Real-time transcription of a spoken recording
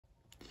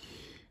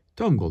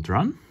Tom Gold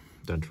Run.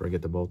 Don't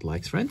forget about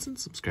likes, friends, and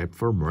subscribe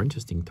for more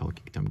interesting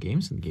Talking Tom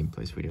games and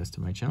gameplays videos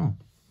to my channel.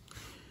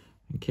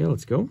 Okay,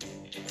 let's go.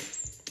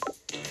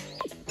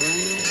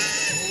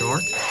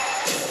 Start.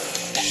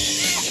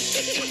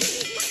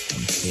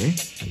 Okay,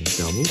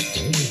 double.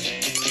 Okay.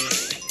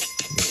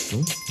 Let's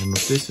go. And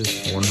this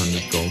is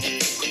 100 gold.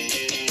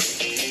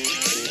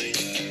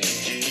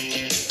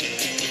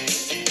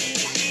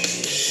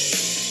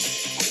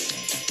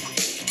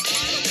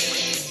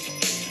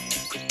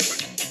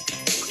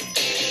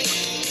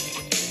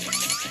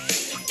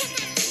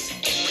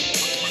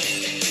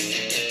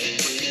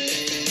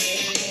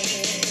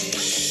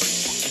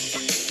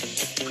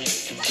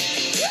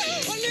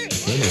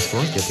 Okay, nice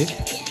work, get it.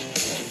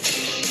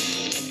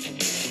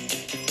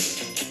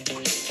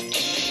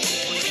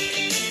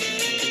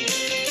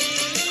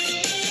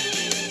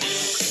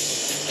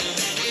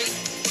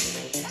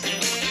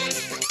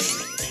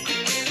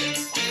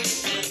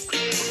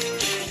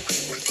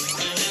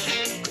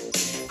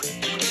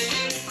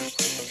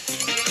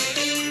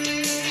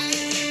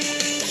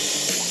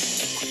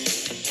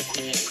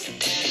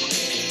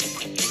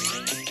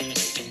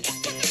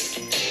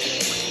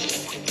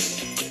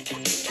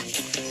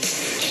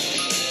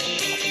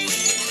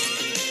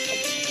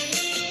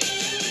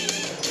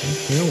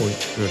 Okay, we'll go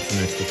to the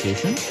next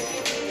location.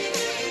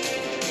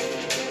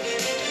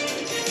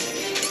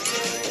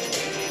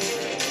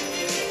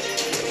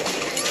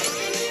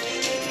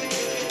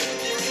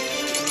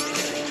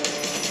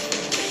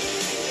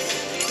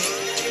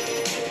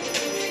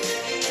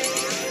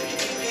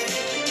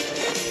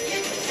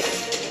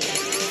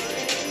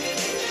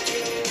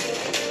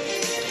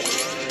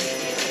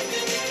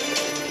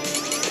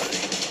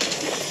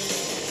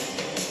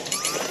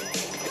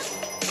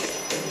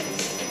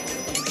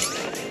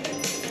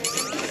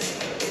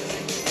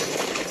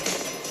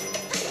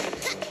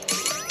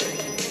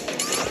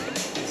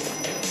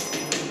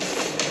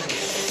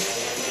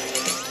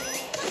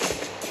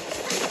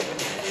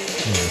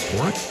 Nice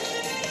work.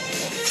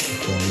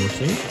 One more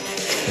thing.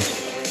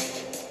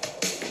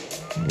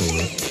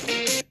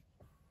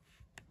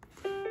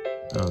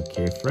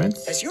 Okay, friends.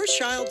 As your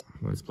child.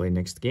 Let's play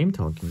next game,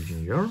 Talking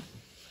Junior.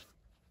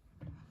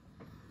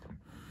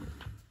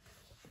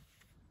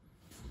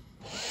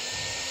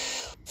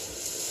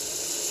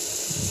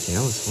 Okay,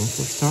 let's go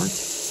for start.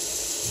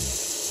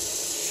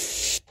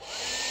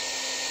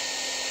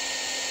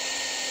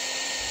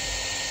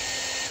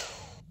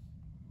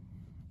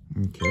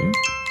 Okay.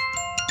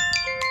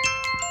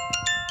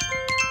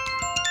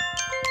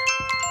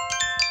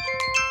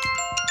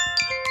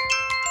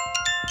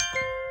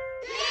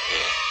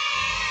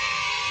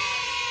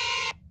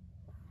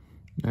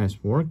 Nice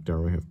work.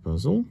 There we have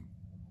puzzle.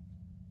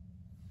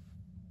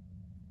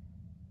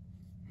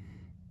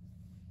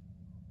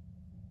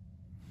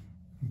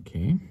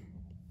 Okay.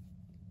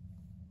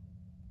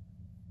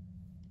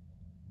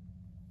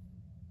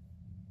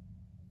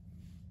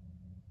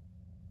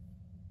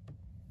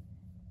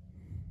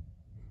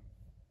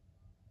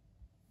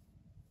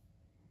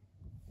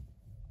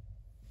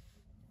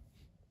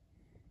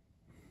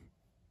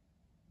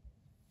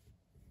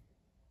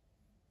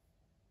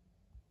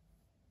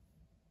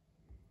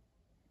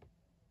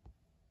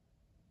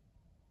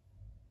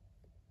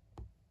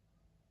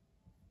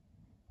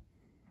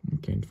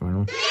 Okay, and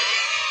final.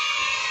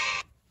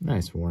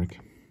 Nice work.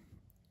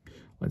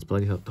 Let's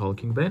play the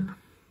Talking Ben.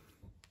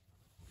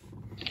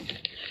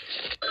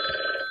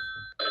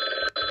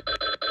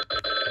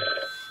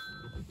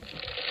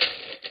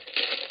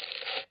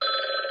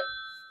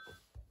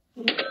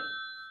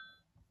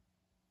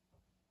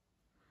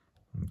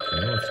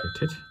 Okay, let's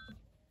get it.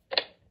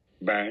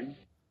 Bang.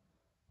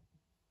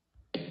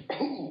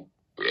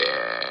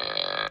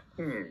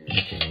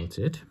 Okay, that's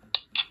it.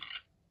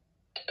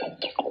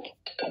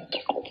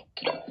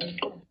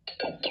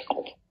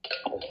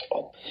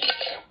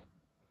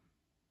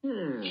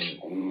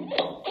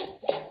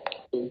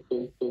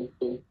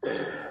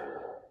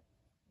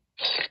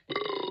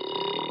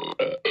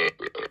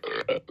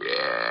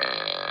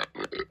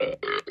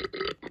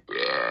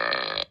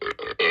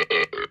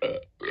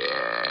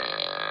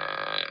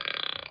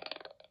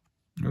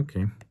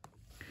 Okay,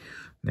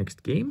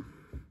 next game.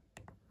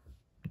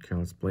 Okay,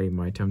 let's play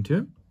My Turn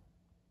 2.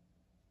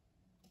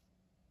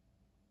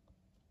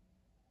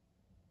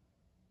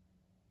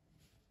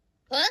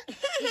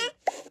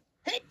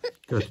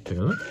 Go to the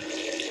toilet.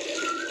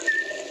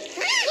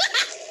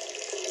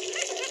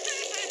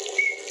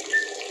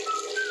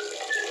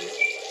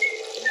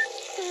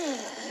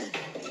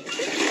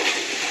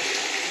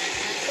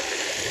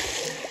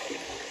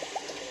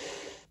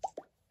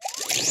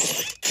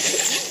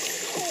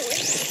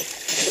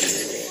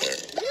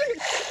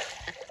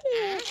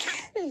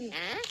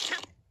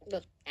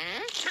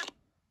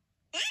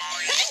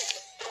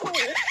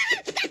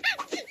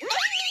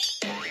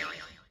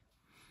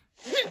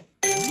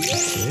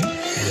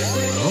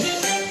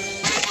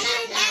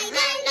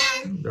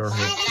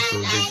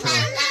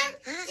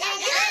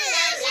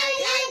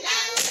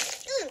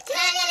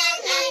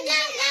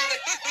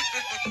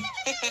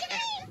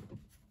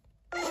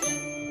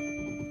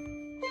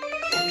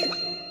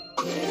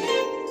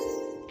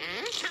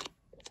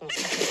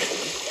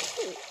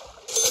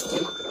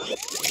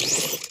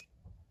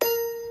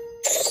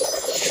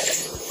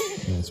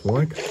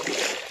 work.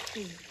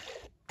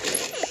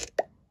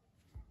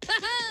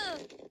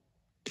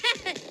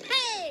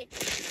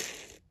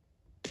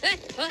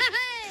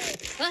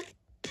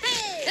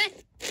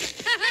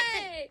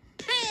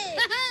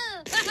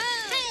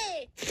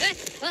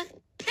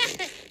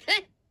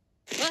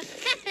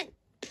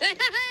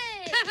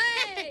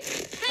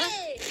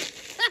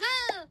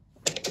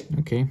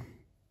 Okay,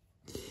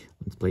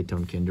 let's play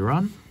Tonky and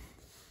Duran.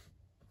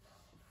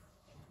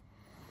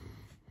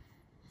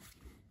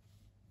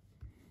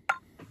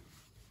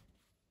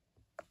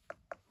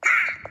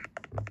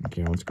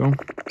 Okay, let's go.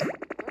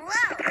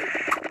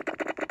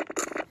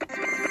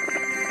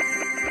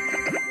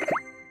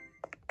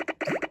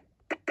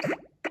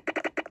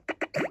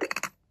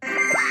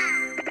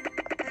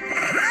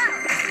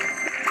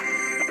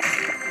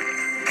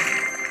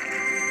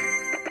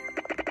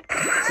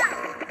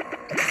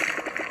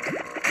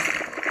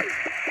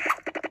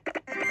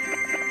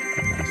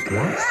 Nice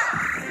work.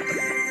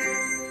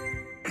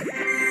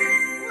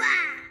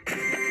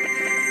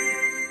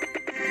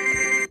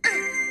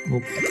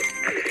 Oops.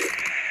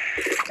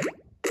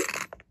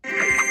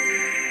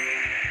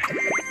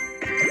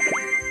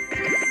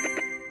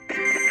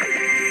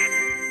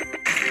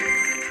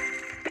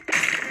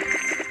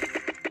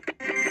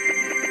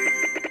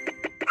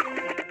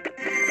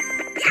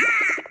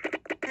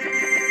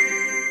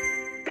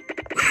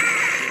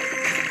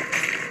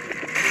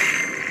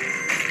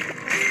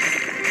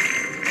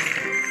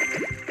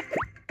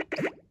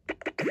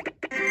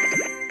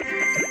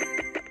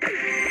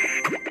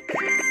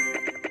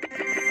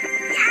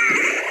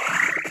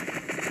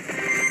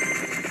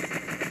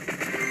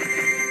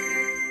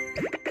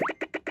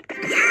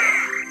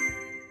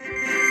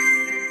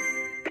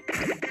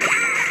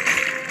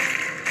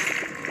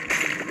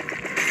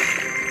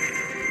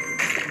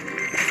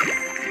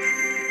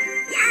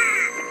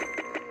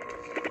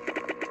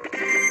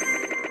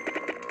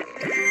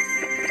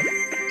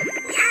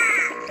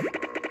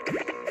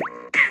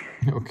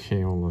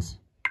 Okay, Olas.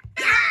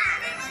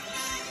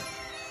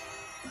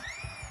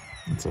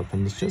 Let's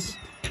open this chest.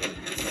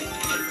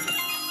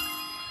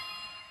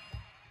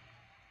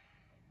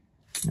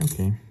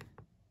 Okay.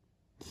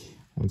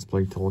 Let's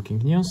play Talking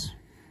News.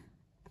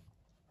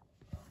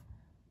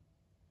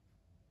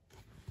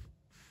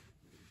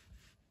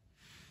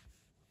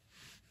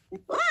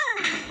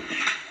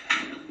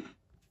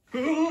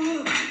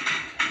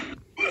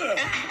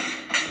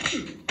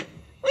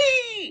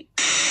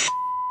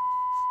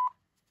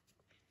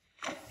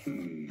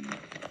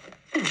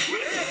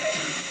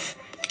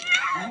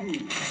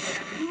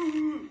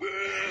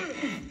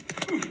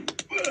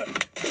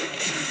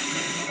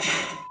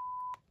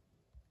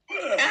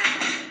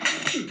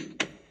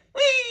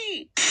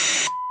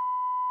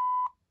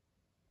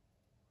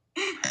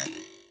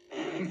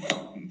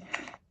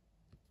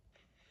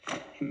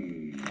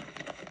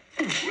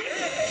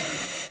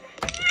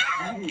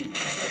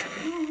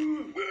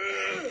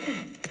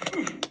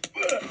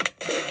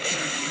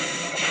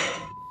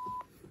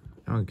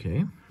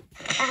 Okay.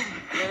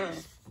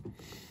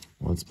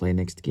 Let's play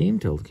next game,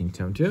 Talking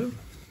Tom 2.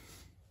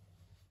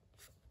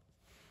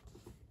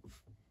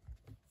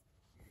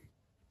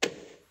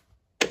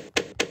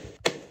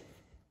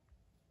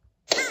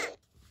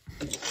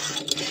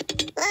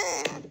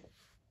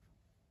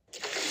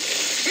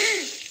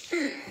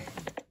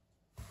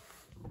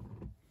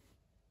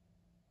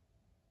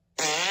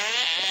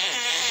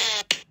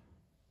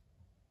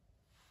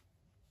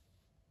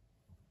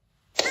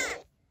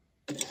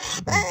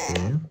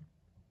 Okay.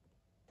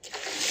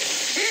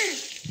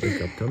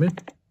 Wake up, Tommy.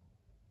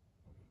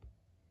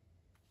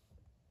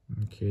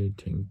 Okay,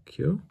 thank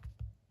you.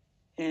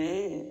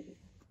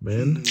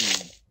 Ben.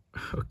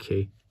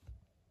 Okay.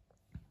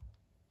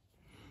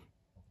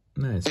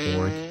 Nice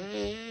work.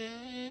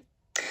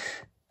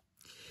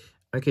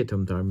 Okay,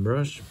 Tom Time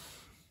Brush.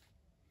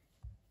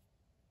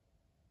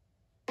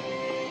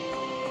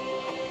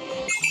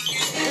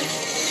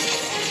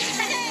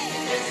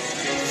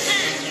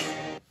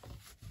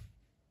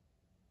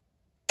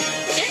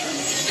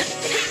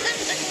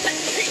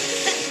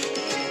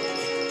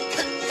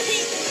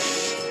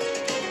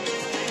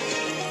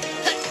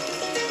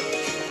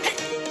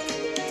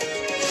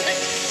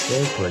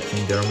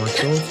 Collecting their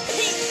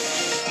muscles.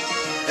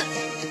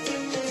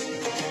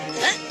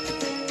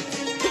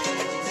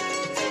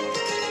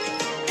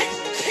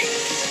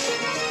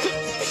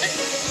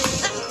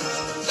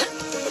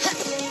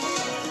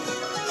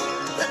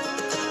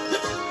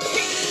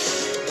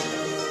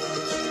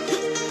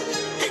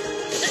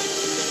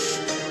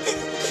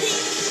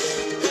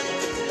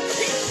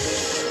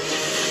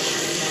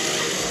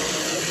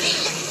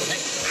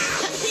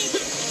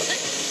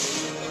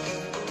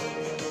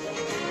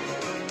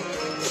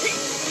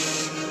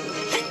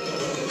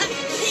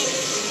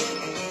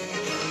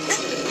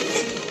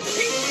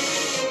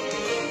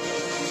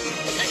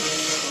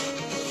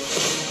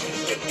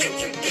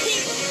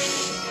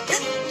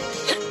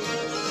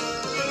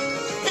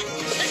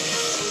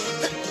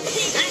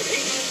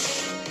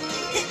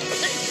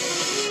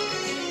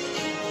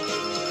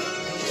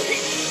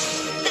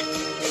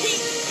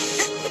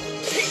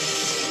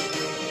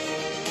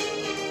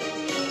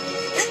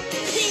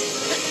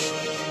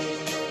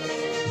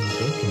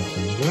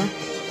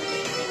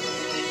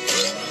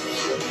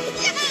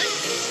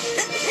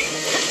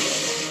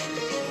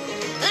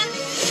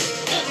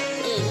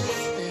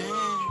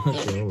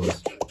 Okay, almost.